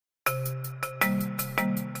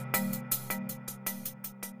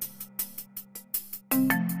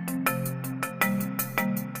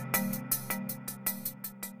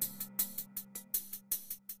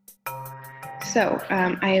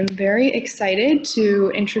I am very excited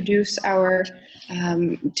to introduce our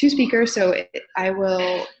two speakers. I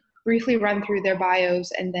will briefly run through their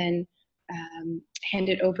bios and then hand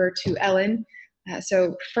it over to Ellen.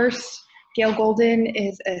 First, Gail Golden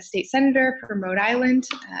is a state senator from Rhode Island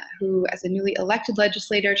who, as a newly elected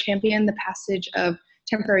legislator, championed the passage of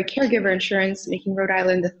temporary caregiver insurance, making Rhode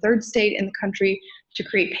Island the third state in the country to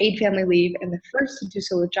create paid family leave and the first to do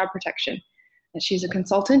so with job protection. She's a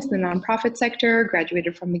consultant in the nonprofit sector,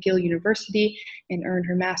 graduated from McGill University, and earned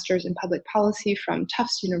her master's in public policy from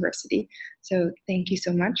Tufts University. So thank you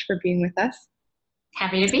so much for being with us.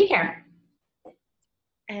 Happy to be here.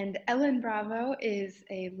 And Ellen Bravo is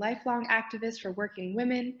a lifelong activist for working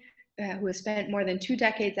women who has spent more than 2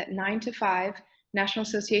 decades at 9 to 5 National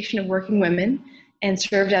Association of Working Women and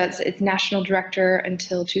served as its national director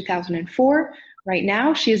until 2004. Right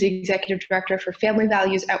now, she is the executive director for Family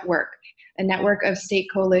Values at Work, a network of state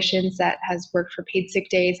coalitions that has worked for paid sick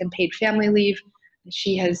days and paid family leave.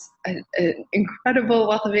 She has an incredible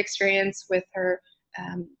wealth of experience with her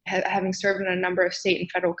having served on a number of state and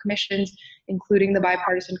federal commissions, including the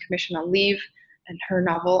Bipartisan Commission on Leave, and her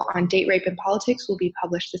novel on date rape and politics will be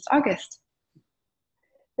published this August.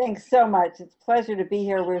 Thanks so much. It's a pleasure to be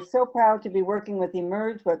here. We're so proud to be working with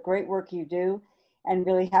Emerge, what great work you do, and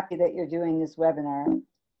really happy that you're doing this webinar.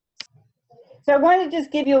 So I want to just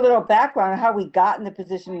give you a little background on how we got in the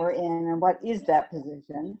position we're in and what is that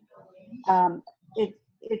position.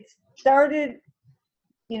 It started,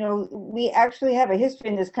 you know, we actually have a history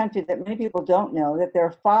in this country that many people don't know, that there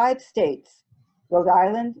are 5 states, Rhode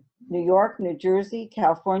Island, New York, New Jersey,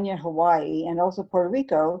 California, Hawaii, and also Puerto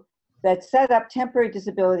Rico, that set up temporary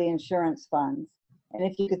disability insurance funds. And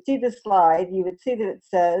if you could see the slide, you would see that it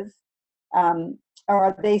says, or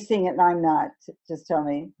are they seeing it and I'm not? Just tell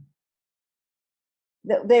me.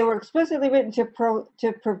 They were explicitly written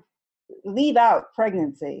to leave out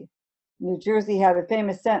pregnancy. New Jersey had a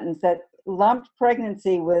famous sentence that lumped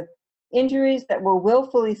pregnancy with injuries that were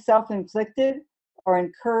willfully self-inflicted or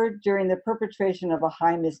incurred during the perpetration of a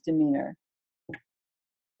high misdemeanor.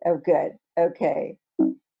 Oh, good. Okay.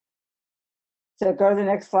 So go to the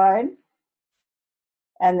next slide.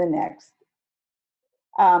 And the next.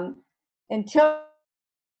 Until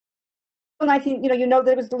 19, you know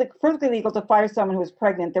that it was perfectly legal to fire someone who was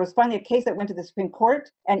pregnant. There was finally a case that went to the Supreme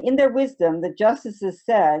Court, and in their wisdom, the justices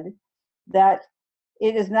said that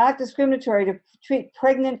it is not discriminatory to treat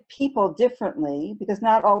pregnant people differently because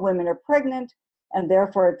not all women are pregnant, and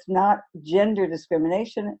therefore it's not gender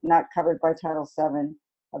discrimination, not covered by Title VII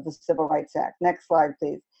of the Civil Rights Act. Next slide,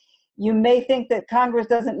 please. You may think that Congress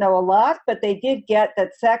doesn't know a lot, but they did get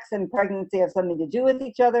that sex and pregnancy have something to do with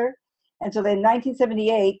each other. And so in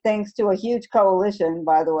 1978, thanks to a huge coalition,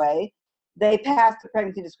 by the way, they passed the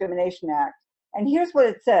Pregnancy Discrimination Act. And here's what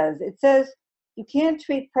it says. It says you can't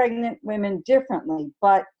treat pregnant women differently,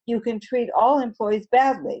 but you can treat all employees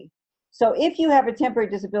badly. So if you have a temporary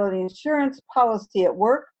disability insurance policy at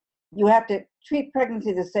work, you have to treat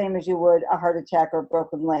pregnancy the same as you would a heart attack or a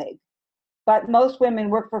broken leg. But most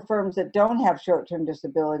women work for firms that don't have short-term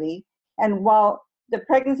disability. And while the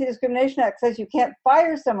Pregnancy Discrimination Act says you can't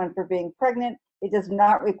fire someone for being pregnant, it does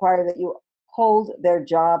not require that you hold their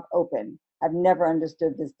job open. I've never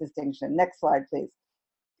understood this distinction. Next slide, please.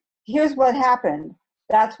 Here's what happened.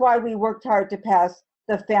 That's why we worked hard to pass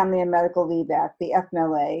the Family and Medical Leave Act, the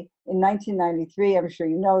FMLA, in 1993. I'm sure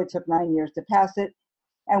you know it took 9 years to pass it.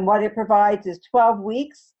 And what it provides is 12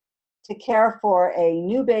 weeks to care for a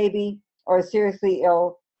new baby or a seriously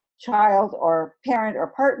ill child or parent or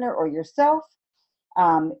partner or yourself.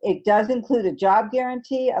 It does include a job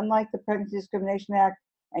guarantee, unlike the Pregnancy Discrimination Act,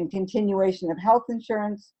 and continuation of health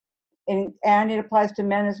insurance. And it applies to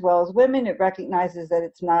men as well as women. It recognizes that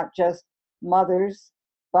it's not just mothers,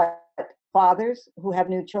 but fathers who have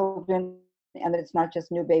new children, and that it's not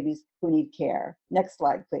just new babies who need care. Next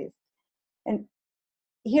slide, please. And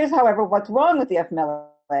here's, however, what's wrong with the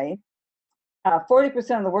FMLA.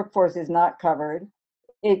 40% of the workforce is not covered.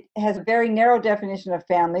 It has a very narrow definition of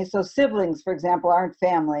family. So siblings, for example, aren't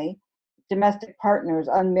family. Domestic partners,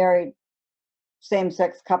 unmarried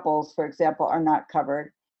same-sex couples, for example, are not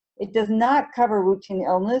covered. It does not cover routine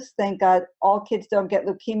illness. Thank God all kids don't get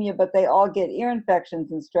leukemia, but they all get ear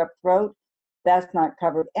infections and strep throat. That's not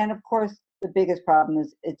covered. And of course, the biggest problem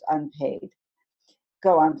is it's unpaid.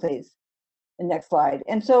 Go on, please. The next slide.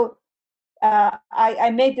 And so I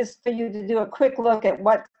made this for you to do a quick look at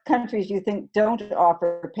what countries you think don't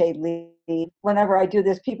offer paid leave. Whenever I do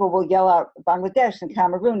this, people will yell out Bangladesh and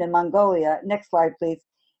Cameroon and Mongolia. Next slide, please.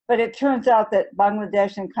 But it turns out that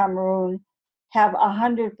Bangladesh and Cameroon have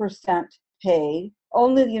 100% paid.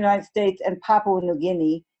 Only the United States and Papua New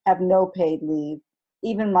Guinea have no paid leave.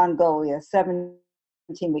 Even Mongolia, 17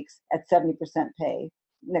 weeks at 70% pay.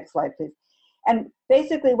 Next slide, please. And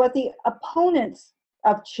basically what the opponents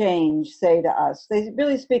of change say to us, they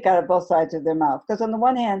really speak out of both sides of their mouth. Because on the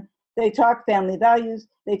one hand, they talk family values,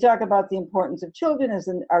 they talk about the importance of children as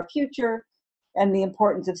in our future, and the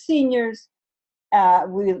importance of seniors.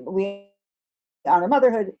 We honor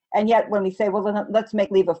motherhood, and yet when we say, well, then let's make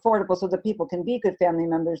leave affordable so that people can be good family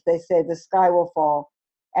members, they say the sky will fall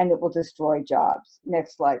and it will destroy jobs.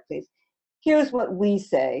 Next slide, please. Here's what we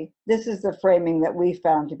say. This is the framing that we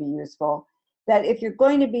found to be useful, that if you're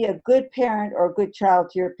going to be a good parent or a good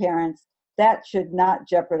child to your parents, that should not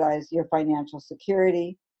jeopardize your financial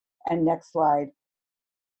security. And next slide.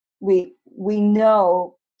 We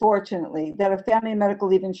know, fortunately, that a family medical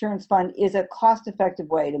leave insurance fund is a cost-effective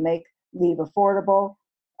way to make leave affordable.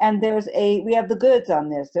 And we have the goods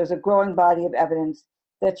on this. There's a growing body of evidence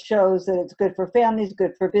that shows that it's good for families,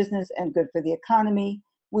 good for business, and good for the economy.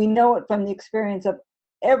 We know it from the experience of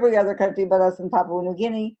every other country but us in Papua New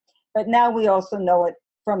Guinea, but now we also know it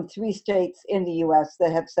from 3 states in the US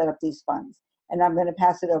that have set up these funds. And I'm going to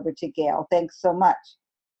pass it over to Gail. Thanks so much.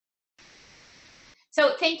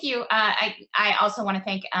 So thank you. I also want to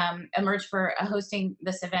thank Emerge for hosting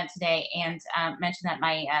this event today, and mention that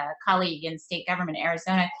my colleague in state government,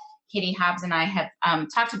 Arizona, Katie Hobbs, and I have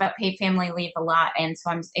talked about paid family leave a lot, and so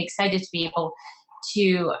I'm excited to be able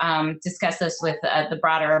to discuss this with the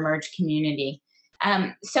broader Emerge community.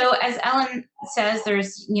 So as Ellen says,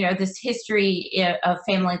 there's this history of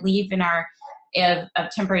family leave in of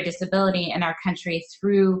temporary disability in our country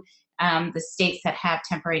through the states that have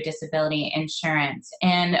temporary disability insurance.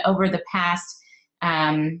 And over the past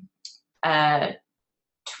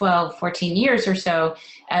 12, 14 years or so,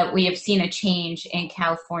 we have seen a change in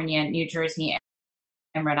California, New Jersey,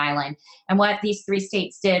 and Rhode Island. And what these 3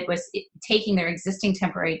 states did was taking their existing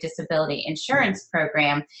temporary disability insurance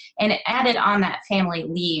program and it added on that family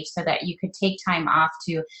leave so that you could take time off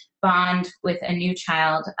to bond with a new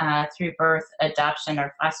child through birth, adoption,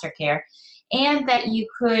 or foster care, and that you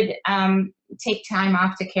could take time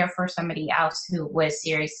off to care for somebody else who was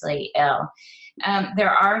seriously ill.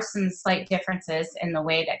 There are some slight differences in the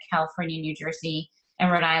way that California, New Jersey,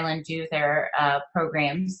 and Rhode Island do their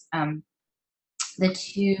programs. The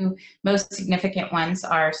 2 most significant ones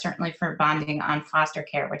are certainly for bonding on foster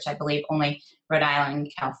care, which I believe only Rhode Island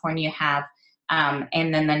and California have.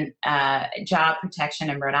 And then the job protection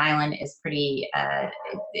in Rhode Island is we're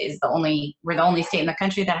the only state in the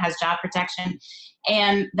country that has job protection.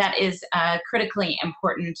 And that is critically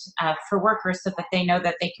important for workers so that they know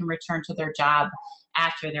that they can return to their job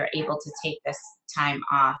after they're able to take this time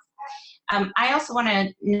off. I also want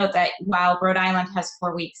to note that while Rhode Island has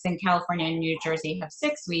 4 weeks and California and New Jersey have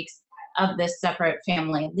 6 weeks of this separate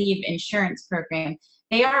family leave insurance program,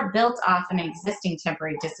 they are built off an existing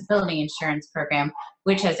temporary disability insurance program,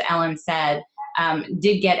 which, as Ellen said,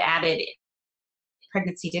 did get added.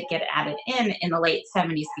 Pregnancy did get added in the late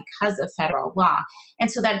 70s because of federal law. And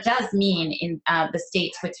so that does mean in the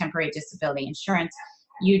states with temporary disability insurance,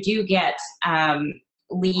 you do get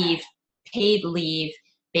paid leave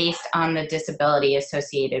based on the disability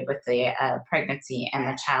associated with the pregnancy and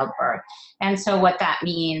the childbirth. And so what that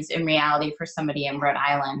means in reality for somebody in Rhode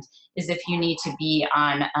Island is if you need to be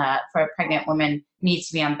on, for a pregnant woman needs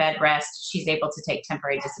to be on bed rest, she's able to take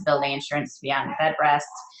temporary disability insurance to be on bed rest.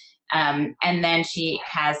 And then she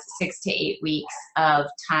has 6 to 8 weeks of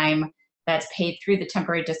time that's paid through the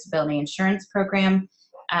temporary disability insurance program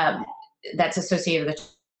that's associated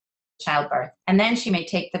with childbirth. And then she may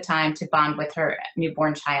take the time to bond with her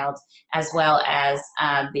newborn child, as well as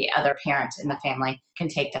the other parent in the family can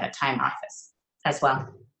take that time off as well.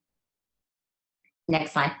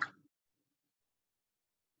 Next slide.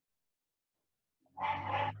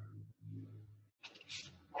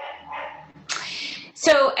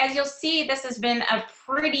 So as you'll see, this has been a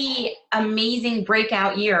pretty amazing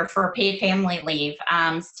breakout year for paid family leave.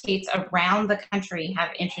 States around the country have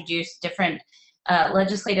introduced different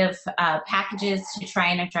legislative packages to try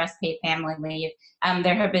and address paid family leave.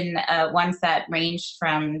 There have been ones that range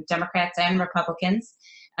from Democrats and Republicans,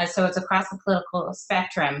 so it's across the political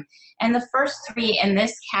spectrum. And the first 3 in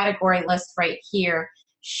this category list right here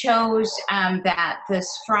shows that the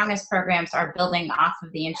strongest programs are building off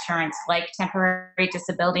of the insurance, like temporary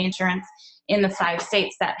disability insurance in the 5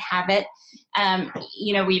 states that have it.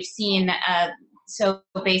 We've seen so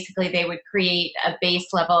basically they would create a base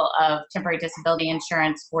level of temporary disability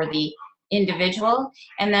insurance for the individual,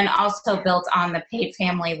 and then also built on the paid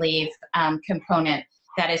family leave component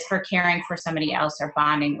that is for caring for somebody else or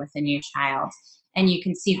bonding with a new child. And you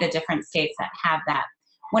can see the different states that have that.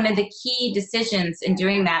 one of the key decisions in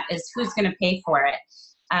doing that is who's going to pay for it.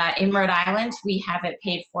 In Rhode Island, we have it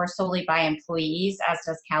paid for solely by employees, as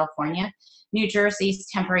does California. New Jersey's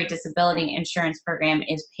temporary disability insurance program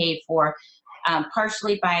is paid for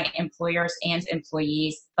partially by employers and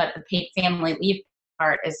employees, but the paid family leave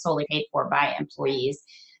part is solely paid for by employees.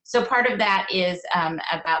 So part of that is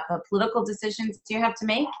about the political decisions you have to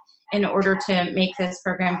make in order to make this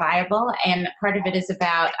program viable, and part of it is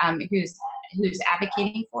about who's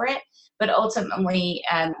advocating for it. But ultimately,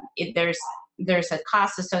 there's a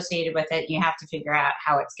cost associated with it. You have to figure out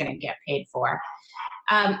how it's going to get paid for.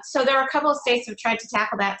 So there are a couple of states that have tried to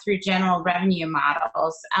tackle that through general revenue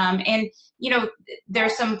models. And, you know,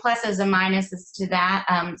 there's some pluses and minuses to that.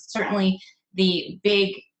 Certainly the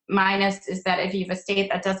big minus is that if you have a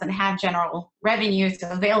state that doesn't have general revenues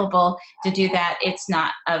available to do that, it's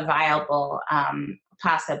not a viable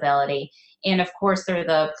possibility. And of course, there are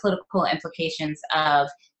the political implications of,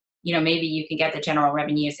 you know, maybe you can get the general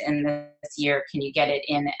revenues in this year. Can you get it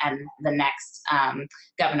in the next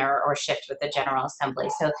governor or shift with the General Assembly?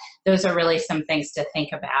 So those are really some things to think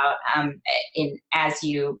about as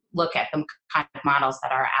you look at the kind of models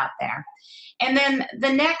that are out there. And then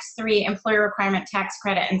the next three, employer requirement tax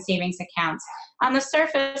credit and savings accounts. On the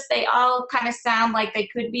surface, they all kind of sound like they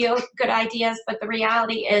could be good ideas, but the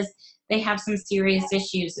reality is they have some serious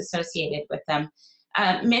issues associated with them.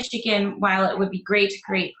 Michigan, while it would be great to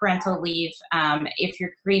create parental leave, if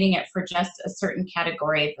you're creating it for just a certain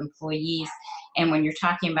category of employees, and when you're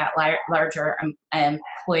talking about larger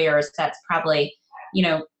employers, that's probably, you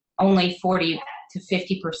know, only 40 to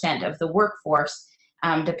 50% of the workforce,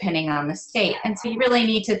 depending on the state. And so you really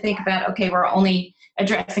need to think about, okay, we're only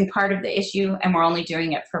addressing part of the issue, and we're only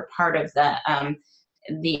doing it for part of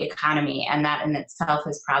the economy, and that in itself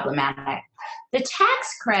is problematic. The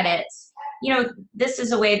tax credits, you know, this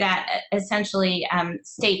is a way that essentially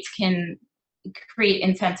states can create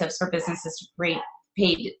incentives for businesses to create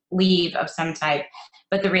paid leave of some type.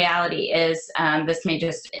 But the reality is this may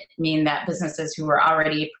just mean that businesses who are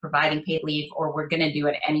already providing paid leave or were going to do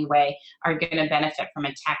it anyway are going to benefit from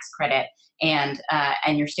a tax credit. And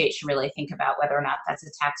your state should really think about whether or not that's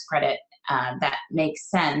a tax credit that makes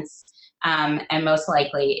sense. And most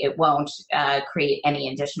likely it won't create any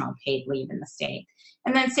additional paid leave in the state.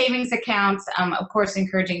 And then savings accounts, of course,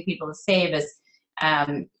 encouraging people to save is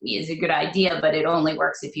a good idea, but it only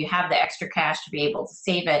works if you have the extra cash to be able to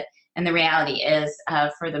save it. And the reality is,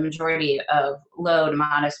 for the majority of low to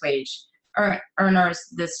modest wage earners,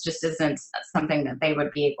 this just isn't something that they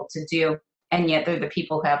would be able to do. And yet they're the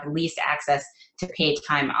people who have least access to paid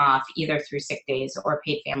time off, either through sick days or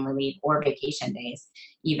paid family leave or vacation days,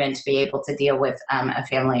 even to be able to deal with a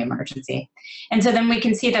family emergency. And so then we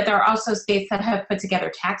can see that there are also states that have put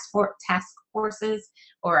together task forces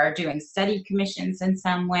or are doing study commissions in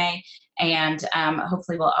some way. And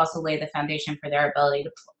hopefully will also lay the foundation for their ability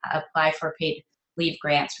to apply for paid leave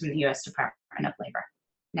grants from the U.S. Department of Labor.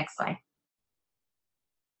 Next slide.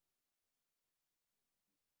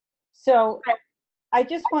 So I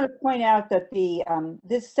just want to point out that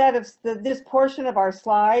this portion of our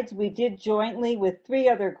slides we did jointly with 3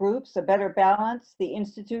 other groups: A Better Balance, the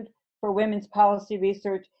Institute for Women's Policy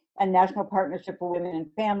Research, and National Partnership for Women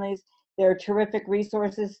and Families. They're terrific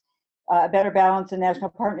resources. A Better Balance and National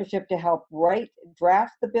Partnership to help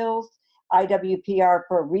draft the bills, IWPR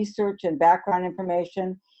for research and background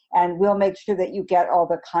information, and we'll make sure that you get all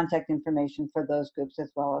the contact information for those groups as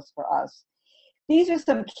well as for us. These are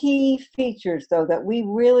some key features, though, that we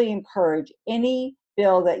really encourage any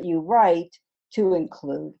bill that you write to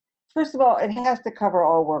include. First of all, it has to cover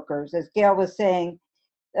all workers. As Gail was saying,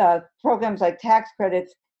 programs like tax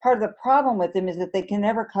credits, part of the problem with them is that they can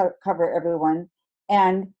never cover everyone,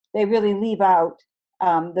 and they really leave out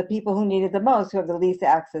the people who need it the most, who have the least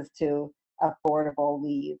access to affordable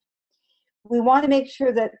leave. We want to make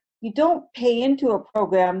sure that you don't pay into a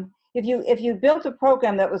program. If you built a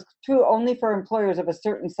program that was true only for employers of a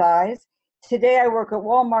certain size, today I work at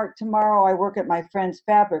Walmart, tomorrow I work at my friend's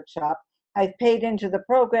fabric shop. I've paid into the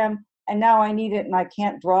program and now I need it and I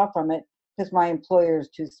can't draw from it because my employer is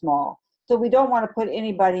too small. So we don't want to put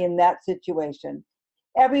anybody in that situation.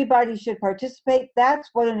 Everybody should participate. That's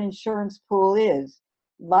what an insurance pool is.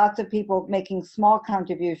 Lots of people making small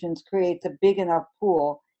contributions creates a big enough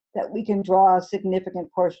pool that we can draw a significant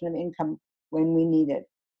portion of income when we need it.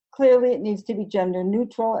 Clearly, it needs to be gender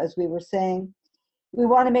neutral, as we were saying. We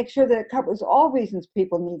want to make sure that it covers all reasons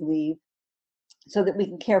people need leave so that we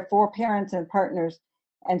can care for parents and partners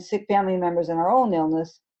and sick family members in our own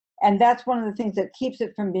illness. And that's one of the things that keeps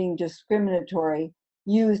it from being discriminatory,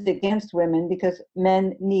 used against women, because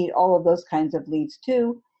men need all of those kinds of leaves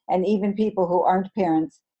too. And even people who aren't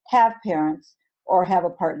parents have parents or have a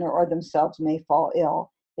partner or themselves may fall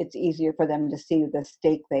ill. It's easier for them to see the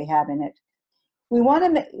stake they have in it. We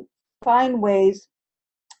want to find ways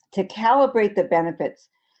to calibrate the benefits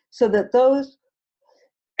so that those,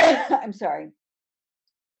 I'm sorry,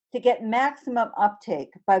 to get maximum uptake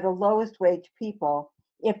by the lowest wage people.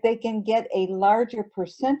 If they can get a larger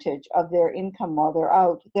percentage of their income while they're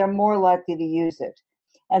out, they're more likely to use it.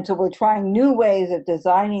 And so we're trying new ways of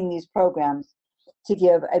designing these programs to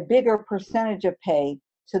give a bigger percentage of pay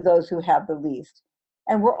to those who have the least.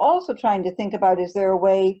 And we're also trying to think about, is there a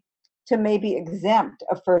way to maybe exempt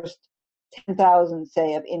a first 10,000,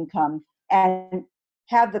 say, of income and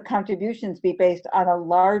have the contributions be based on a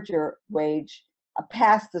larger wage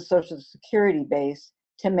past the Social Security base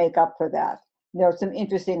to make up for that. There are some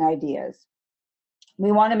interesting ideas.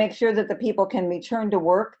 We want to make sure that the people can return to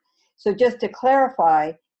work. So just to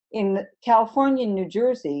clarify, in California and New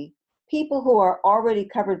Jersey, people who are already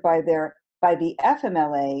covered by the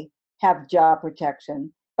FMLA have job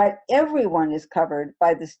protection, but everyone is covered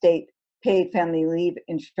by the state paid family leave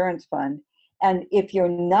insurance fund. And if you're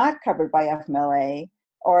not covered by FMLA,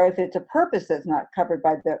 or if it's a purpose that's not covered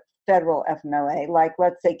by the federal FMLA, like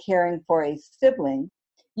let's say caring for a sibling,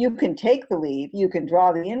 you can take the leave, you can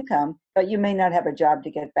draw the income, but you may not have a job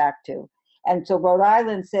to get back to. And so Rhode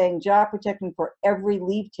Island saying job protection for every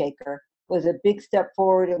leave taker was a big step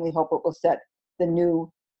forward, and we hope it will set the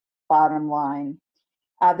new bottom line.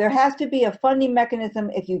 There has to be a funding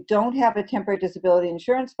mechanism if you don't have a temporary disability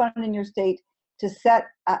insurance fund in your state to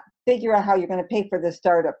figure out how you're going to pay for the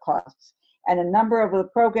startup costs. And a number of the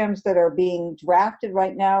programs that are being drafted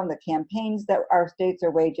right now and the campaigns that our states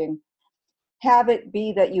are waging have it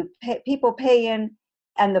be that people pay in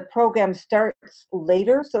and the program starts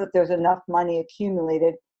later so that there's enough money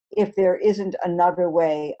accumulated if there isn't another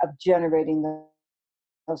way of generating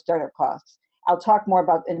those startup costs. I'll talk more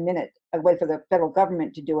about in a minute a way for the federal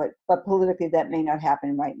government to do it, but politically that may not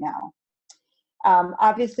happen right now.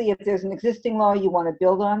 Obviously, if there's an existing law, you want to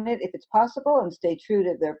build on it if it's possible and stay true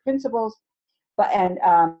to their principles. But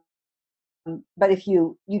if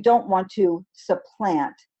you don't want to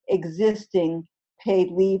supplant existing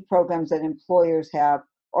paid leave programs that employers have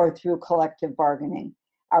or through collective bargaining.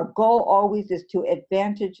 Our goal always is to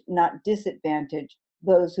advantage, not disadvantage,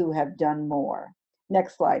 those who have done more.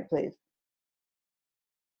 Next slide, please.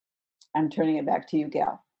 I'm turning it back to you,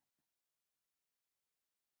 Gal.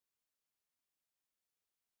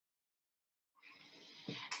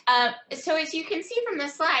 So as you can see from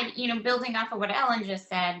this slide, building off of what Ellen just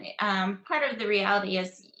said, part of the reality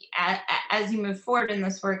is as you move forward in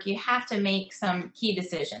this work, you have to make some key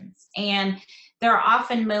decisions. And there are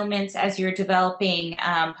often moments as you're developing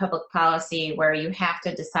public policy where you have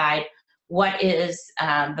to decide what is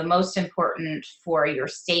the most important for your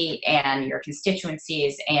state and your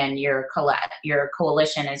constituencies and your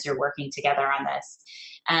coalition as you're working together on this.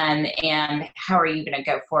 And how are you going to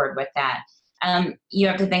go forward with that? You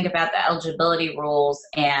have to think about the eligibility rules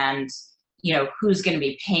and who's going to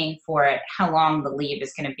be paying for it, how long the leave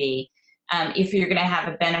is going to be. If you're going to have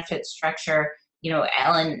a benefit structure,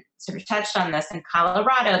 Ellen sort of touched on this. In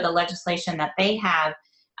Colorado, the legislation that they have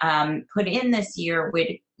put in this year would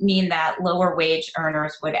mean that lower wage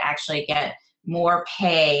earners would actually get more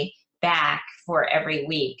pay back for every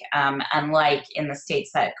week, unlike in the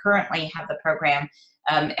states that currently have the program.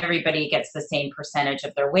 Everybody gets the same percentage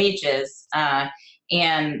of their wages.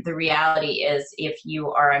 And the reality is, if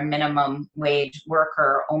you are a minimum wage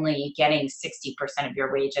worker, only getting 60% of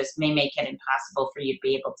your wages may make it impossible for you to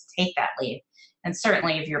be able to take that leave. And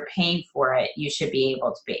certainly if you're paying for it, you should be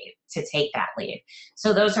able to take that leave.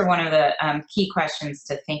 So those are one of the key questions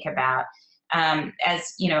to think about.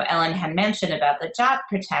 As Ellen had mentioned about the job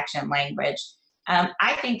protection language,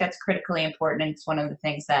 I think that's critically important. It's one of the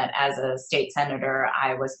things that as a state senator,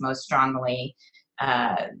 I was most strongly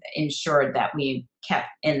ensured that we kept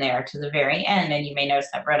in there to the very end. And you may notice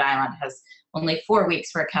that Rhode Island has only 4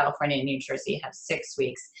 weeks where California and New Jersey have 6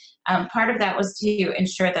 weeks. Part of that was to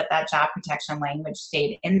ensure that that job protection language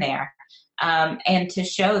stayed in there. And to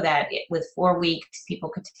show that with 4 weeks, people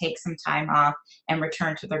could take some time off and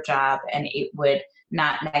return to their job, and it would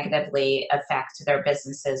not negatively affect their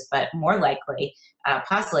businesses, but more likely,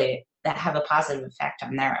 possibly, that have a positive effect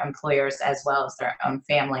on their employers as well as their own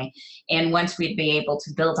family. And once we'd be able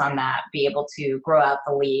to build on that, be able to grow out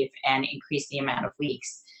the leave and increase the amount of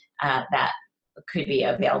weeks that could be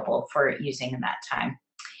available for using in that time.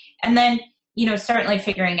 And then, certainly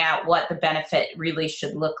figuring out what the benefit really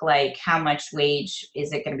should look like. How much wage?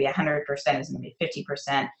 Is it going to be 100%? Is it going to be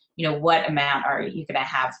 50%? What amount are you going to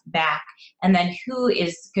have back? And then who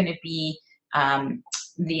is going to be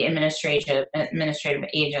the administrative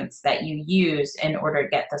agents that you use in order to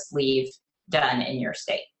get this leave done in your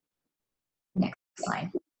state. Next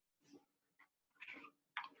slide.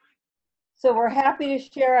 So we're happy to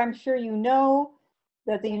share, I'm sure you know,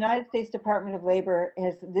 that the United States Department of Labor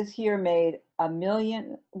has this year made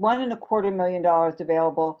 $1.25 million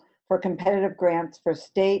available for competitive grants for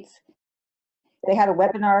states. They had a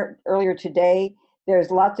webinar earlier today. There's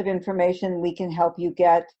lots of information we can help you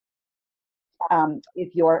get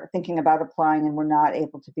if you're thinking about applying and we're not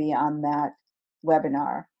able to be on that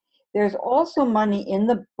webinar. There's also money in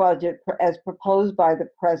the budget as proposed by the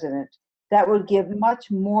president that would give much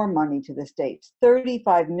more money to the states.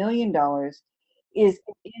 $35 million is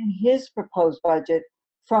in his proposed budget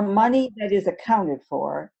from money that is accounted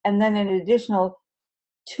for, and then an additional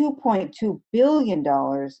 $2.2 billion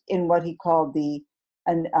in what he called the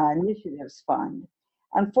Initiatives Fund.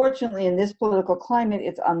 Unfortunately, in this political climate,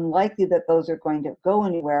 it's unlikely that those are going to go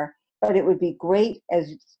anywhere, but it would be great,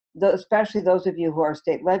 especially those of you who are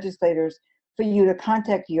state legislators, for you to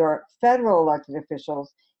contact your federal elected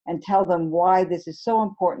officials and tell them why this is so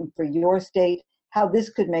important for your state, how this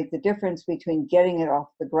could make the difference between getting it off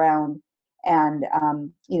the ground and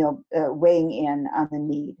weighing in on the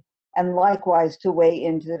need. And likewise, to weigh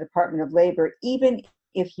into the Department of Labor, even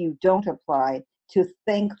if you don't apply, to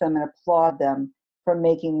thank them and applaud them for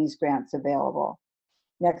making these grants available.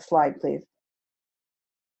 Next slide, please.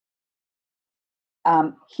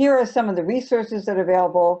 Here are some of the resources that are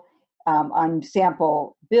available on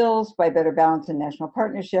sample bills by Better Balance and National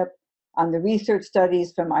Partnership, on the research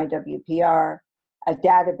studies from IWPR, a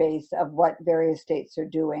database of what various states are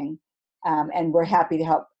doing, and we're happy to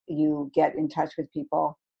help you get in touch with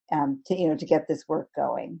people to get this work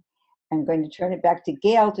going. I'm going to turn it back to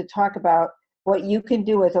Gail to talk about what you can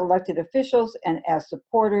do as elected officials and as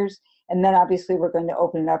supporters, and then obviously we're going to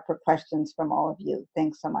open it up for questions from all of you.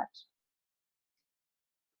 Thanks so much.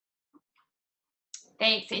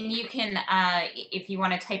 Thanks, and you can, if you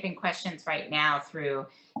want to type in questions right now through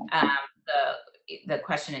the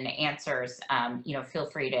question and answers, feel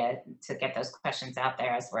free to get those questions out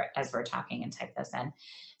there as we're talking and type those in.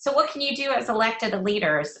 So what can you do as elected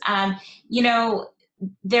leaders?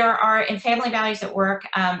 There are, in Family Values at Work,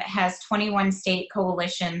 has 21 state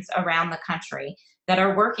coalitions around the country that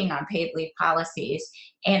are working on paid leave policies.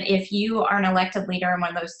 And if you are an elected leader in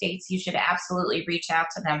one of those states, you should absolutely reach out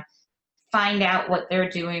to them, find out what they're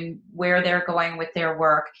doing, where they're going with their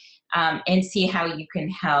work, and see how you can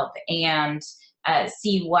help, and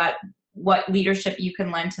see what leadership you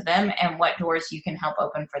can lend to them and what doors you can help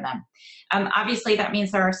open for them. Obviously, that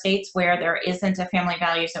means there are states where there isn't a Family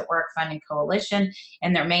Values at Work funding coalition,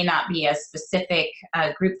 and there may not be a specific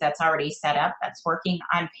group that's already set up that's working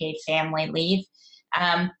on paid family leave.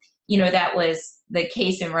 That was the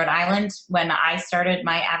case in Rhode Island when I started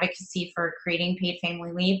my advocacy for creating paid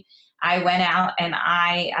family leave. I went out and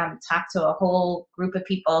I talked to a whole group of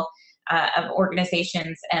people, of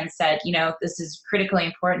organizations, and said, this is critically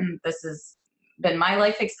important. This has been my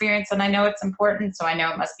life experience, and I know it's important, so I know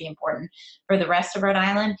it must be important for the rest of Rhode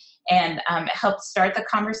Island, and helped start the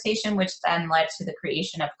conversation, which then led to the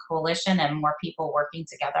creation of a coalition and more people working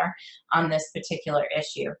together on this particular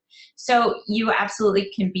issue. So you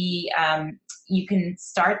absolutely can be, you can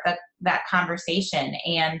start that conversation.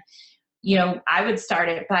 And I would start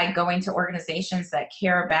it by going to organizations that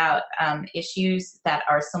care about issues that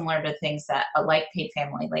are similar to things that like paid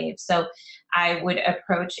family leave. So I would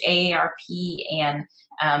approach AARP and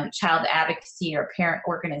child advocacy or parent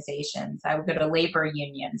organizations. I would go to labor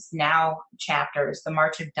unions, NOW chapters, the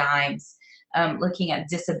March of Dimes, looking at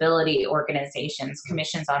disability organizations,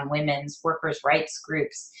 commissions on women's, workers' rights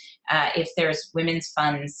groups. If there's women's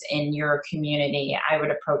funds in your community, I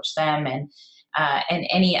would approach them, and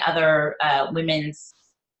any other women's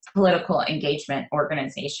political engagement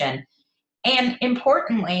organization. And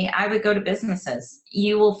importantly, I would go to businesses.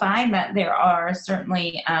 You will find that there are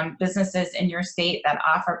certainly businesses in your state that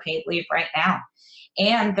offer paid leave right now.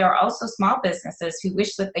 And there are also small businesses who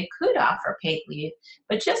wish that they could offer paid leave,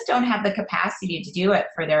 but just don't have the capacity to do it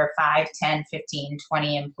for their 5, 10, 15,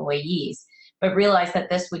 20 employees, but realize that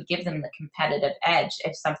this would give them the competitive edge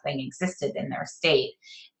if something existed in their state,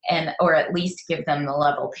 or at least give them the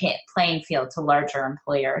level playing field to larger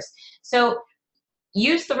employers. So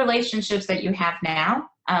use the relationships that you have now,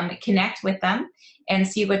 connect with them, and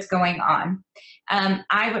see what's going on.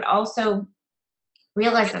 I would also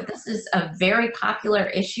realize that this is a very popular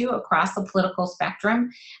issue across the political spectrum.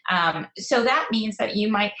 So that means that you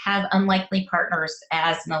might have unlikely partners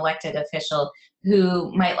as an elected official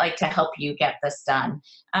who might like to help you get this done.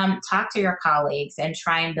 Talk to your colleagues and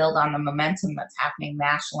try and build on the momentum that's happening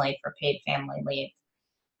nationally for paid family leave.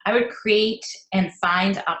 I would create and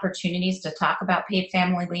find opportunities to talk about paid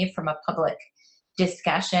family leave from a public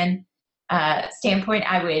discussion standpoint.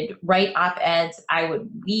 I would write op-eds. I would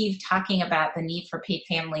weave talking about the need for paid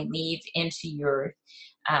family leave into your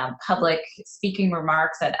public speaking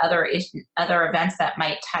remarks at other events that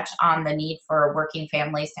might touch on the need for working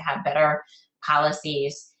families to have better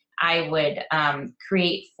policies. I would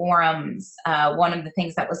create forums. One of the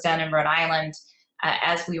things that was done in Rhode Island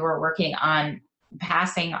as we were working on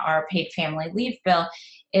passing our paid family leave bill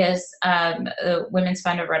is the Women's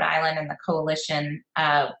Fund of Rhode Island and the coalition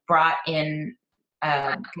brought in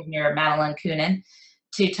Governor Madeline Kunin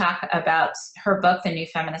to talk about her book, The New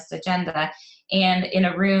Feminist Agenda. And in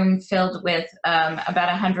a room filled with about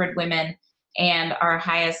 100 women and our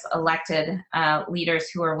highest elected leaders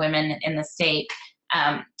who are women in the state,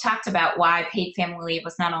 talked about why paid family leave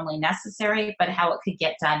was not only necessary, but how it could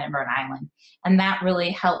get done in Rhode Island. And that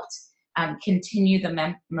really helped continue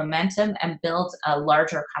the momentum and build a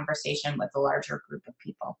larger conversation with a larger group of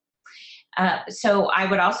people. So I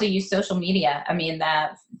would also use social media. I mean,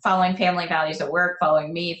 following Family Values at Work,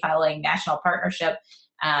 following me, following National Partnership,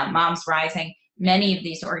 Moms Rising. Many of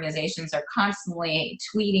these organizations are constantly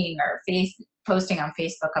tweeting or posting on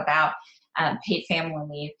Facebook about paid family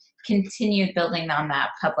leave. Continue building on that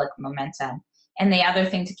public momentum. And the other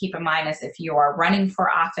thing to keep in mind is if you are running for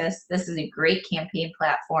office, this is a great campaign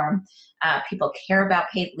platform. People care about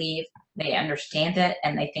paid leave, they understand it,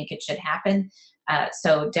 and they think it should happen.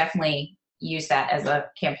 So definitely use that as a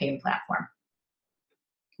campaign platform.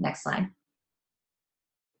 Next slide.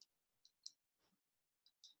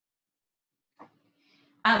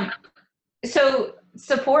 So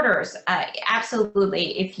supporters,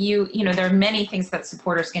 absolutely. If you know, there are many things that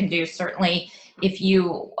supporters can do. Certainly, if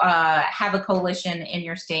you have a coalition in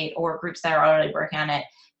your state or groups that are already working on it,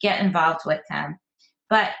 get involved with them.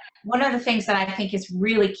 But one of the things that I think is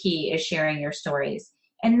really key is sharing your stories.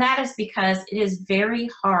 And that is because it is very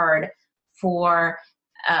hard for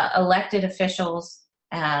elected officials,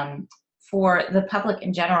 for the public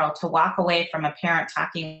in general, to walk away from a parent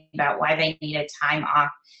talking about why they needed time off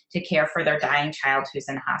to care for their dying child who's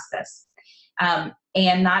in hospice.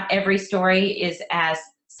 And not every story is as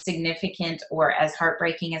significant or as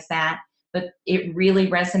heartbreaking as that, but it really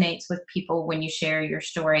resonates with people when you share your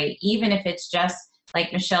story, even if it's just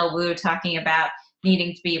like Michelle Wu talking about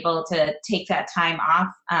needing to be able to take that time off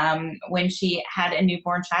when she had a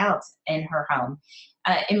newborn child in her home.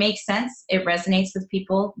 It makes sense. It resonates with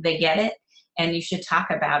people. They get it, and you should talk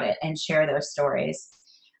about it and share those stories.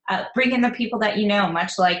 Bring in the people that you know.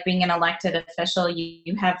 Much like being an elected official,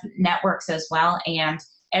 you have networks as well, and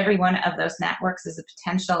every one of those networks is a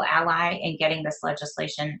potential ally in getting this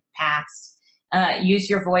legislation passed. Use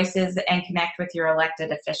your voices and connect with your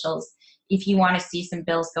elected officials. If you want to see some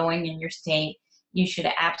bills going in your state, you should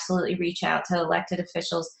absolutely reach out to elected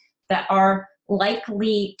officials that are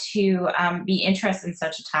likely to be interested in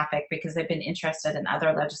such a topic because they've been interested in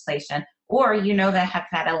other legislation, or you know that have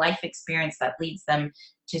had a life experience that leads them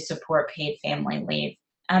to support paid family leave.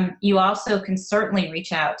 You also can certainly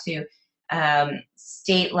reach out to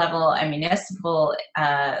state level and municipal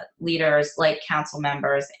leaders like council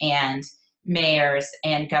members and mayors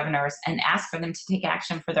and governors and ask for them to take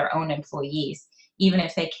action for their own employees. Even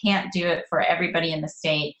if they can't do it for everybody in the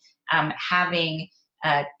state, having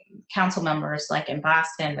council members like in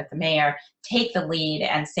Boston with the mayor take the lead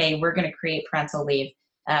and say, we're going to create parental leave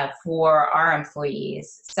for our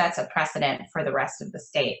employees, sets a precedent for the rest of the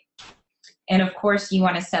state. And of course, you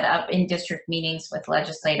want to set up in-district meetings with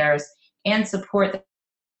legislators and support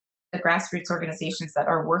the grassroots organizations that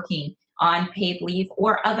are working on paid leave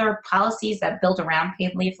or other policies that build around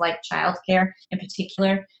paid leave, like childcare in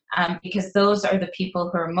particular, because those are the people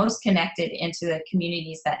who are most connected into the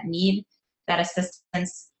communities that need that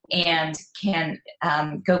assistance and can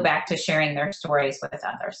go back to sharing their stories with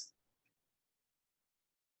others.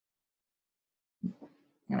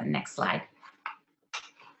 Next slide.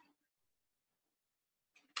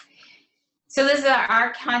 So this is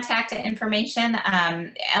our contact information.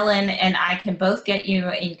 Ellen and I can both get you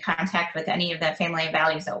in contact with any of the Family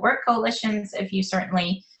Values at Work coalitions. If you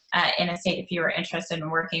certainly, in a state, if you are interested in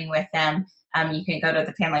working with them, you can go to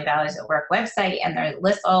the Family Values at Work website and there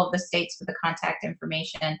lists all of the states with the contact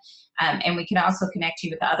information. And we can also connect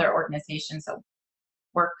you with other organizations that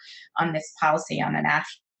work on this policy on a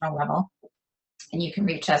national level. And you can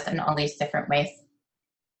reach us in all these different ways.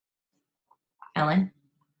 Ellen?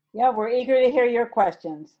 Yeah, we're eager to hear your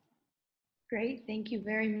questions. Great, thank you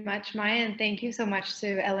very much, Maya, and thank you so much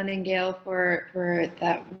to Ellen and Gail for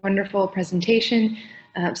that wonderful presentation.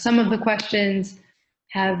 Some of the questions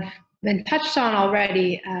have been touched on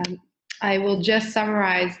already. I will just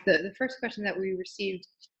summarize the first question that we received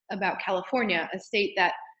about California, a state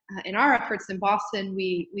that in our efforts in Boston,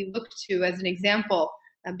 we look to as an example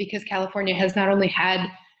because California has not only had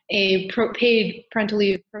a paid parental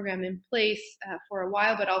leave program in place for a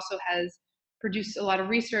while, but also has produced a lot of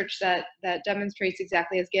research that demonstrates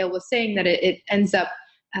exactly as Gail was saying, that it ends up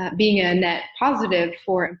being a net positive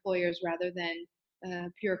for employers rather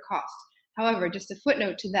than pure cost. However, just a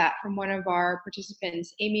footnote to that from one of our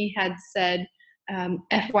participants, Amy had said,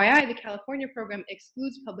 FYI, the California program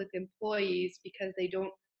excludes public employees because they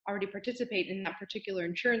don't already participate in that particular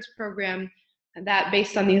insurance program. And that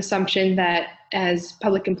based on the assumption that as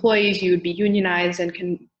public employees, you would be unionized and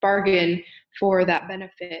can bargain for that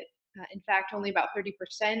benefit. In fact, only about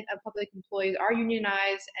 30% of public employees are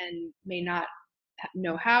unionized and may not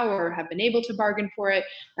know how or have been able to bargain for it.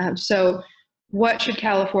 So what should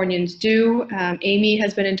Californians do? Amy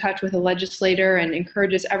has been in touch with a legislator and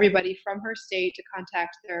encourages everybody from her state to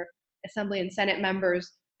contact their Assembly and Senate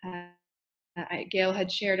members. Gail had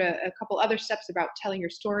shared a couple other steps about telling your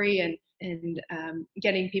story and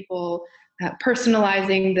getting people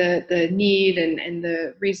personalizing the need and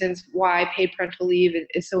the reasons why paid parental leave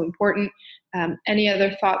is so important. Any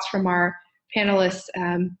other thoughts from our panelists?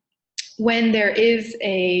 When there is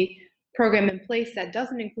a program in place that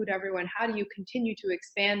doesn't include everyone, how do you continue to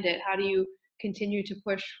expand it? How do you continue to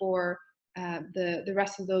push for the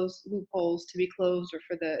rest of those loopholes to be closed or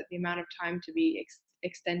for the amount of time to be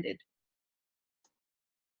extended?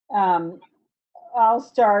 I'll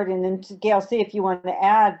start, and then Gail, see if you want to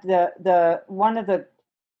add. The one of the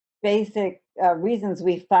basic reasons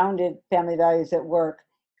we founded Family Values at Work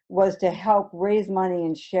was to help raise money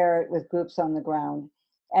and share it with groups on the ground,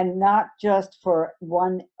 and not just for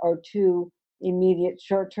one or two immediate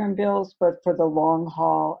short-term bills, but for the long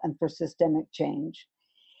haul and for systemic change.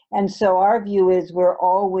 And so our view is we're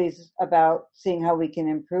always about seeing how we can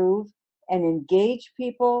improve and engage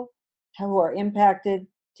people who are impacted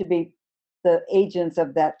to be the agents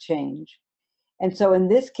of that change. And so in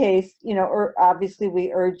this case, you know, obviously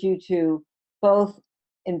we urge you to both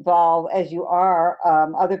involve, as you are,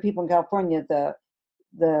 other people in California,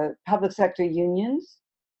 the public sector unions,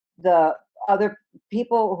 the other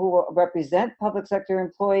people who represent public sector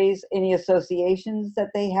employees, any associations that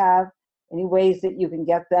they have, any ways that you can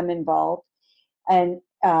get them involved. And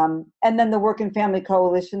then the Work and Family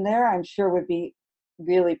Coalition there, I'm sure would be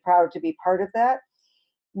really proud to be part of that.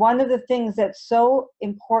 One of the things that's so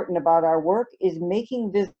important about our work is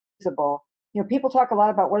making visible, you know, people talk a lot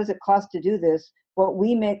about what does it cost to do this. What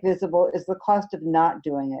we make visible is the cost of not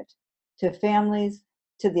doing it to families,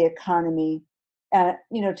 to the economy, and,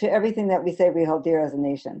 you know, to everything that we say we hold dear as a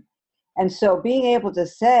nation. And so being able to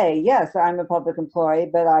say, yes, I'm a public employee,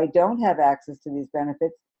 but I don't have access to these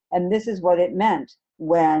benefits. And this is what it meant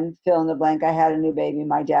when, fill in the blank, I had a new baby,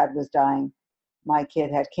 my dad was dying, my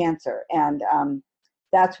kid had cancer. And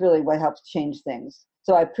that's really what helps change things.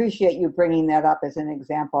 So I appreciate you bringing that up as an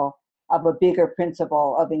example of a bigger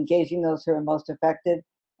principle of engaging those who are most affected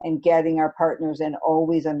and getting our partners and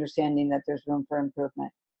always understanding that there's room for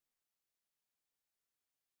improvement.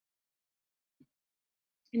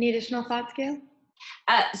 Any additional thoughts, Gail?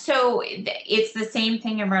 So it's the same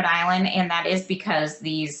thing in Rhode Island, and that is because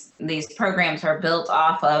these programs are built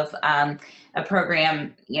off of a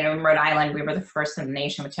program. You know, in Rhode Island, we were the first in the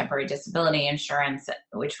nation with temporary disability insurance,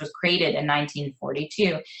 which was created in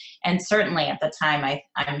 1942. And certainly at the time,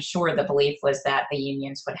 I'm sure the belief was that the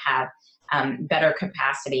unions would have better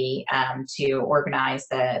capacity to organize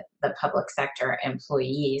the public sector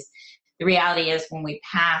employees. The reality is when we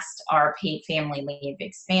passed our paid family leave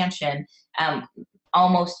expansion,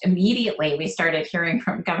 almost immediately we started hearing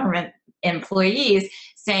from government employees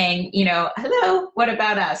saying, you know, hello, what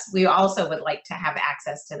about us? We also would like to have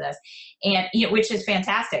access to this. And, you know, which is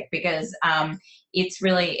fantastic because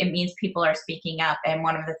it means people are speaking up. And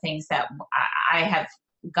one of the things that I have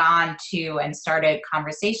gone to and started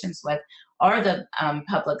conversations with are the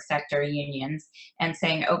public sector unions and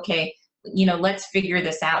saying, okay, you know, let's figure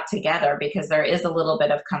this out together because there is a little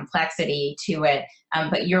bit of complexity to it.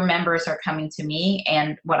 But your members are coming to me,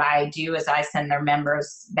 and what I do is I send their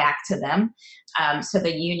members back to them. So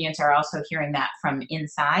the unions are also hearing that from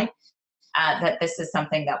inside, that this is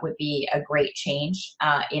something that would be a great change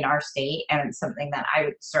in our state, and something that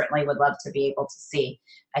I certainly would love to be able to see.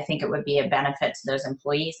 I think it would be a benefit to those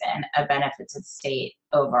employees and a benefit to the state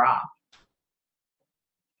overall.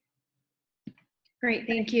 Great,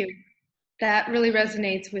 thank you. That really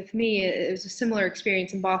resonates with me. It was a similar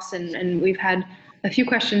experience in Boston, and we've had a few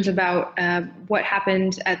questions about what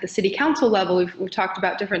happened at the city council level. We've talked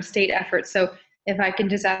about different state efforts. So if I can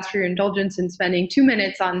just ask for your indulgence in spending 2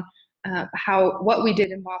 minutes on what we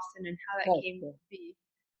did in Boston and how that came to be.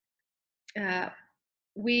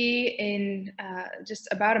 We, in just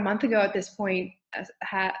about a month ago at this point,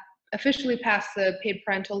 had officially passed the paid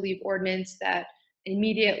parental leave ordinance that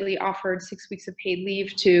immediately offered 6 weeks of paid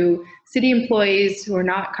leave to city employees who are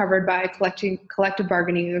not covered by a collective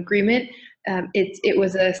bargaining agreement. It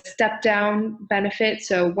was a step down benefit,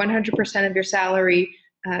 so 100% of your salary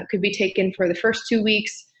could be taken for the first 2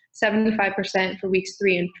 weeks, 75% for weeks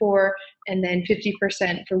 3 and 4, and then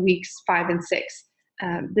 50% for weeks 5 and 6.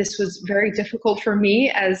 This was very difficult for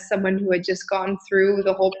me as someone who had just gone through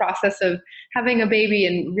the whole process of having a baby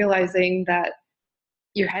and realizing that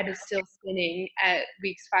your head is still spinning at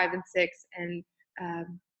weeks 5 and 6. And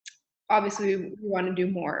obviously we want to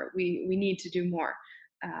do more. We need to do more.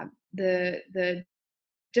 The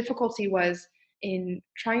difficulty was in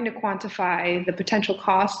trying to quantify the potential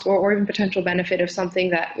cost or even potential benefit of something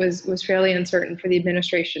that was fairly uncertain for the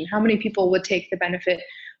administration. How many people would take the benefit?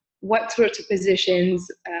 What sorts of positions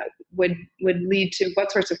would lead to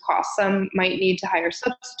what sorts of costs? Some might need to hire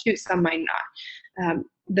substitutes, some might not.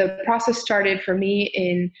 The process started for me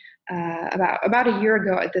in about a year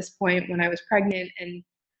ago at this point when I was pregnant and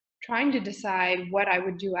trying to decide what I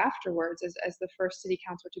would do afterwards as the first city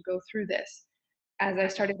council to go through this. As I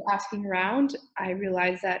started asking around, I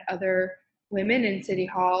realized that other women in City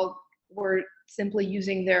Hall were simply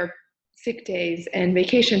using their sick days and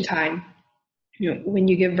vacation time. You know, when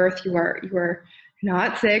you give birth, you are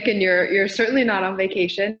not sick, and you're certainly not on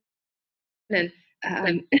vacation. And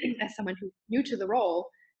as someone who's new to the role,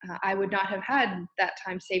 I would not have had that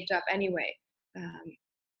time saved up anyway.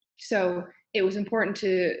 So it was important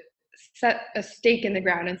to set a stake in the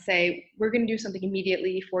ground and say, we're going to do something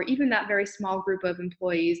immediately for even that very small group of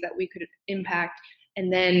employees that we could impact.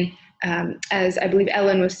 And then, as I believe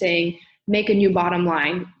Ellen was saying, make a new bottom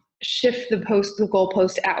line, shift the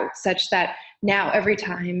goalpost out such that now every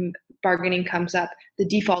time bargaining comes up, the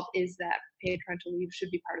default is that paid parental leave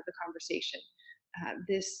should be part of the conversation.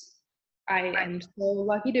 I am so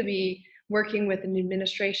lucky to be working with an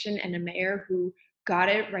administration and a mayor who got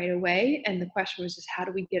it right away. And the question was just, how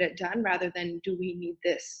do we get it done rather than do we need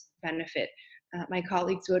this benefit? My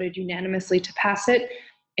colleagues voted unanimously to pass it.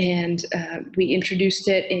 And we introduced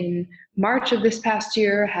it in March of this past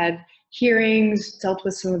year, had hearings, dealt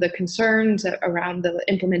with some of the concerns around the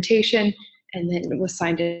implementation, and then it was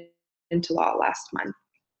signed into law last month.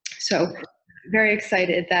 So very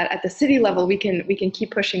excited that at the city level, we can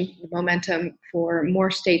keep pushing the momentum for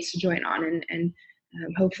more states to join on and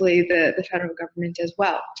hopefully the federal government as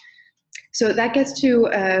well. So that gets to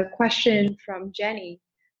a question from Jenny,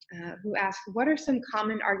 who asked, what are some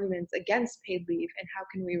common arguments against paid leave and how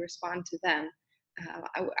can we respond to them?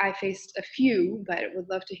 I faced a few, but would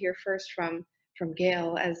love to hear first from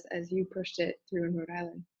Gail as you pushed it through in Rhode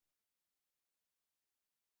Island.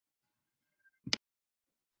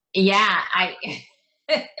 Yeah,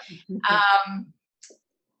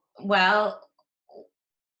 well,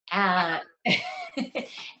 as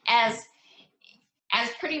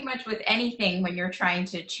pretty much with anything when you're trying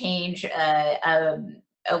to change a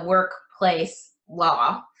workplace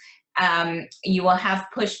law, you will have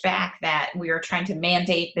pushback that we are trying to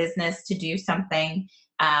mandate business to do something,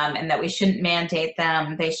 and that we shouldn't mandate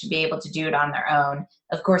them. They should be able to do it on their own.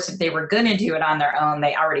 Of course, if they were going to do it on their own,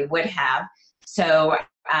 they already would have. So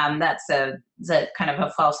that's a kind of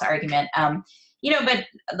a false argument.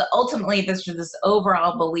 But ultimately, there's this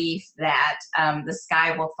overall belief that the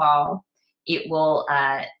sky will fall. It will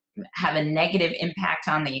have a negative impact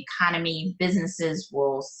on the economy. Businesses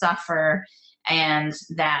will suffer, and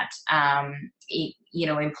that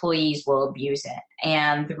employees will abuse it.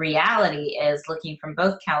 And the reality is, looking from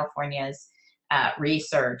both California's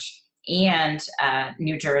research and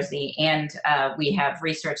New Jersey, and we have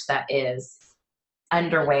research that is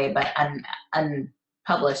underway but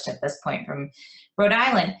unpublished at this point from Rhode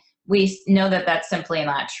Island, we know that that's simply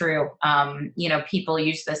not true. People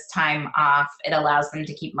use this time off. It allows them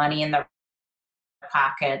to keep money in their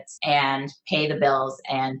pockets and pay the bills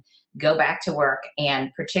and go back to work. And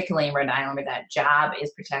particularly in Rhode Island, where that job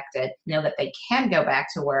is protected, know that they can go back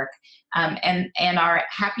to work, and are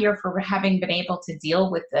happier for having been able to deal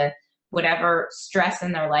with the whatever stress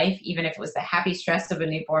in their life, even if it was the happy stress of a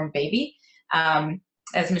newborn baby.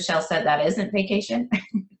 As Michelle said, that isn't vacation.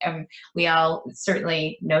 And we all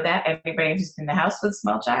certainly know that, everybody who's in the house with a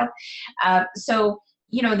small child. So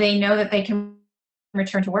they know that they can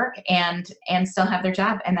return to work and still have their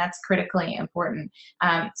job, and that's critically important.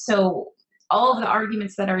 So all of the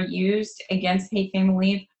arguments that are used against paid family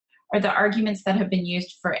leave are the arguments that have been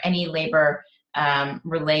used for any labor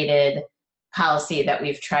related policy that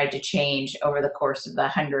we've tried to change over the course of the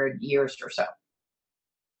 100 years or so.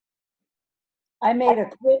 I made a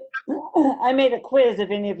quiz. I made a quiz. If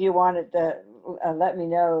any of you wanted to let me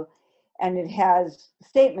know, and it has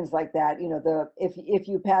statements like that. You know, if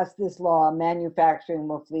you pass this law, manufacturing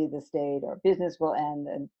will flee the state, or business will end,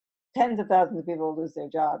 and tens of thousands of people will lose their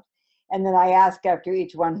jobs. And then I ask after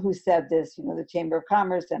each one who said this. You know, the Chamber of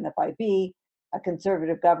Commerce, NFIB, a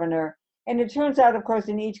conservative governor. And it turns out, of course,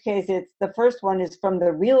 in each case, it's the first one is from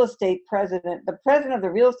the real estate president, the president of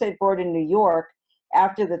the real estate board in New York,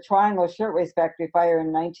 after the Triangle Shirtwaist Factory fire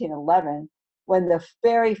in 1911, when the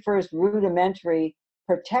very first rudimentary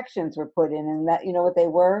protections were put in. And that, you know what they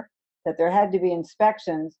were? That there had to be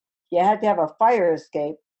inspections, you had to have a fire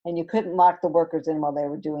escape, and you couldn't lock the workers in while they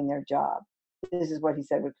were doing their job. This is what he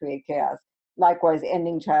said would create chaos. Likewise,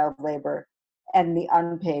 ending child labor and the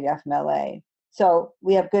unpaid FMLA. So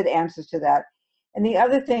we have good answers to that. And the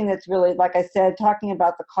other thing that's really, like I said, talking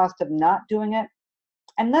about the cost of not doing it,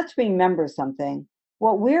 and let's remember something.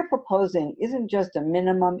 What we're proposing isn't just a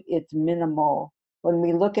minimum, it's minimal when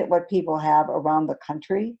we look at what people have around the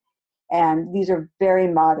country. And these are very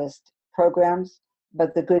modest programs,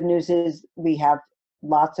 but the good news is we have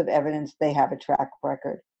lots of evidence they have a track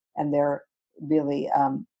record, and they're really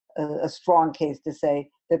a strong case to say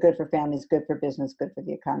they're good for families, good for business, good for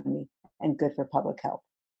the economy, and good for public health.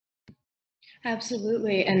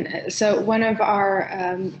 Absolutely. And so one of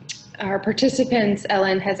our participants,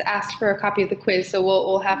 Ellen, has asked for a copy of the quiz, so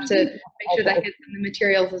we'll have to make sure that gets in the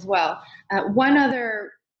materials as well. One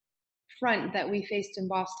other front that we faced in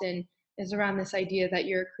Boston is around this idea that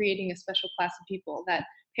you're creating a special class of people, that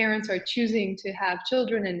parents are choosing to have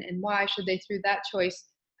children, and why should they, through that choice,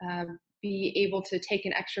 be able to take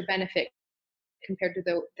an extra benefit compared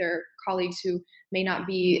to their colleagues who may not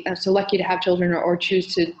be so lucky to have children, or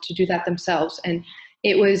choose to do that themselves. And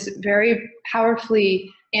it was very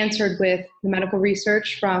powerfully answered with the medical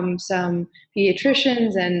research from some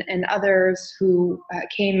pediatricians and others who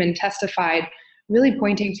came and testified, really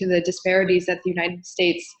pointing to the disparities that the United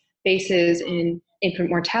States faces in infant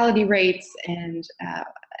mortality rates and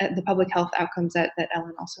the public health outcomes that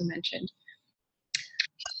Ellen also mentioned.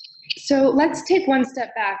 So let's take one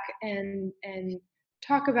step back and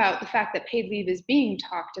talk about the fact that paid leave is being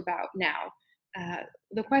talked about now.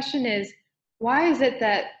 The question is, why is it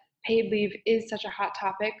that paid leave is such a hot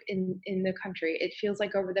topic in the country? It feels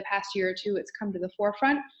like over the past year or two, it's come to the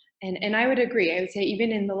forefront. And I would agree. I would say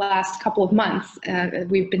even in the last couple of months,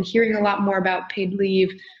 we've been hearing a lot more about paid leave,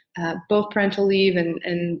 both parental leave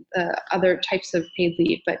and other types of paid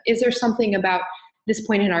leave. But is there something about this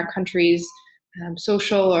point in our country's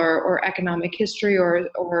social or economic history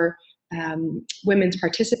or women's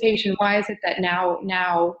participation? Why is it that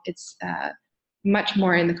now it's much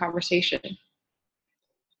more in the conversation?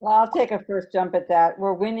 Well, I'll take a first jump at that.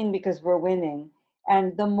 We're winning because we're winning.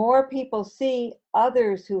 And the more people see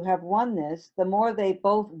others who have won this, the more they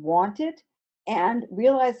both want it and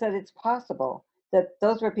realize that it's possible, that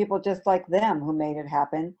those were people just like them who made it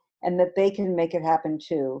happen, and that they can make it happen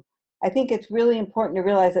too. I think it's really important to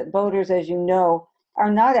realize that voters, as you know, are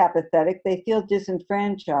not apathetic. They feel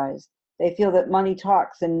disenfranchised. They feel that money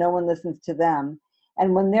talks and no one listens to them.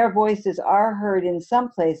 And when their voices are heard in some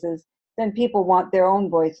places, then people want their own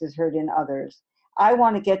voices heard in others. I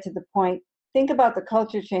want to get to the point, think about the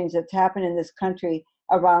culture change that's happened in this country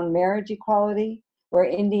around marriage equality, where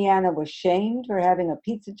Indiana was shamed for having a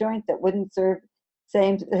pizza joint that wouldn't serve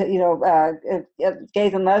gays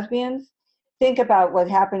and lesbians. Think about what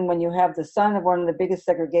happened when you have the son of one of the biggest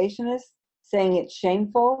segregationists saying it's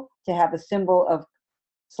shameful to have a symbol of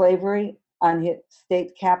slavery on his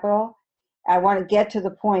state capitol. I want to get to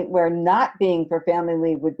the point where not being for family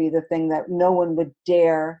leave would be the thing that no one would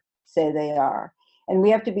dare say they are. And we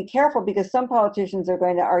have to be careful, because some politicians are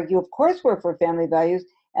going to argue, of course we're for family values,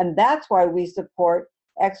 and that's why we support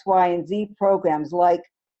X, Y, and Z programs like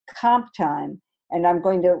comp time. And I'm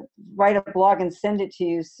going to write a blog and send it to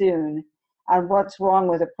you soon on what's wrong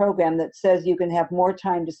with a program that says you can have more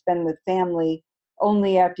time to spend with family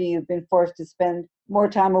only after you've been forced to spend more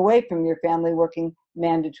time away from your family working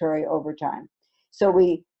mandatory overtime. So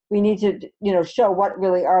we need to show what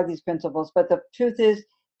really are these principles. But the truth is,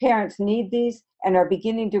 parents need these and are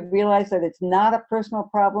beginning to realize that it's not a personal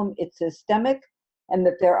problem, it's systemic, and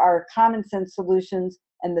that there are common sense solutions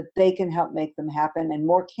and that they can help make them happen. And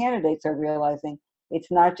more candidates are realizing it's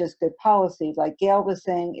not just good policy, like Gail was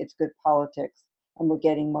saying, it's good politics, and we're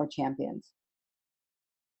getting more champions.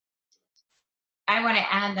 I want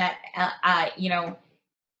to add that,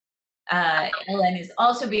 Ellen is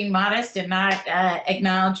also being modest and not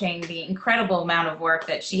acknowledging the incredible amount of work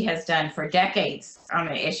that she has done for decades on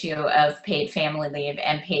the issue of paid family leave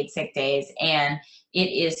and paid sick days. And it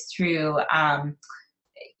is through,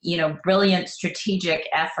 brilliant strategic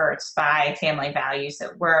efforts by Family Values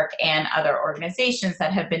at Work and other organizations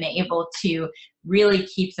that have been able to really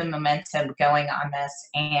keep the momentum going on this.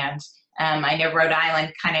 And I know Rhode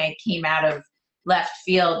Island kind of came out of left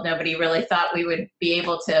field. Nobody really thought we would be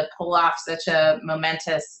able to pull off such a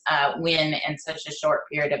momentous win in such a short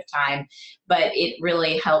period of time, but it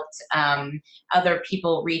really helped other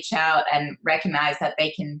people reach out and recognize that they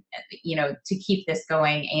can, to keep this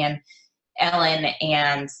going. And Ellen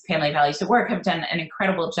and Family Values at Work have done an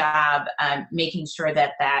incredible job making sure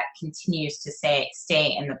that that continues to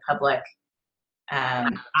stay in the public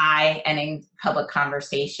eye and in public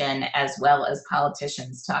conversation, as well as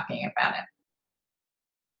politicians talking about it.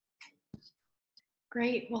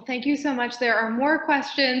 Great. Well, thank you so much. There are more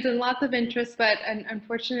questions and lots of interest, but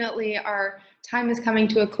unfortunately our time is coming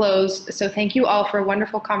to a close. So thank you all for a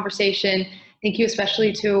wonderful conversation. Thank you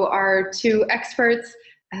especially to our two experts,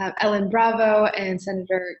 Ellen Bravo and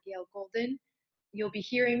Senator Gail Golden. You'll be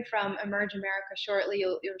hearing from Emerge America shortly.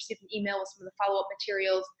 You'll receive an email with some of the follow-up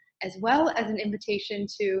materials, as well as an invitation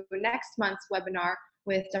to next month's webinar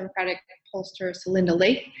with Democratic pollster Celinda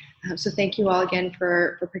Lake. So thank you all again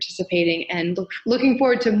for participating, and looking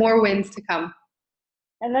forward to more wins to come.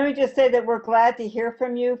 And let me just say that we're glad to hear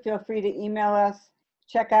from you. Feel free to email us,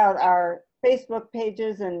 check out our Facebook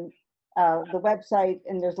pages and the website,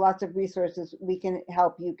 and there's lots of resources we can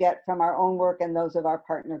help you get from our own work and those of our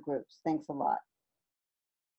partner groups. Thanks a lot.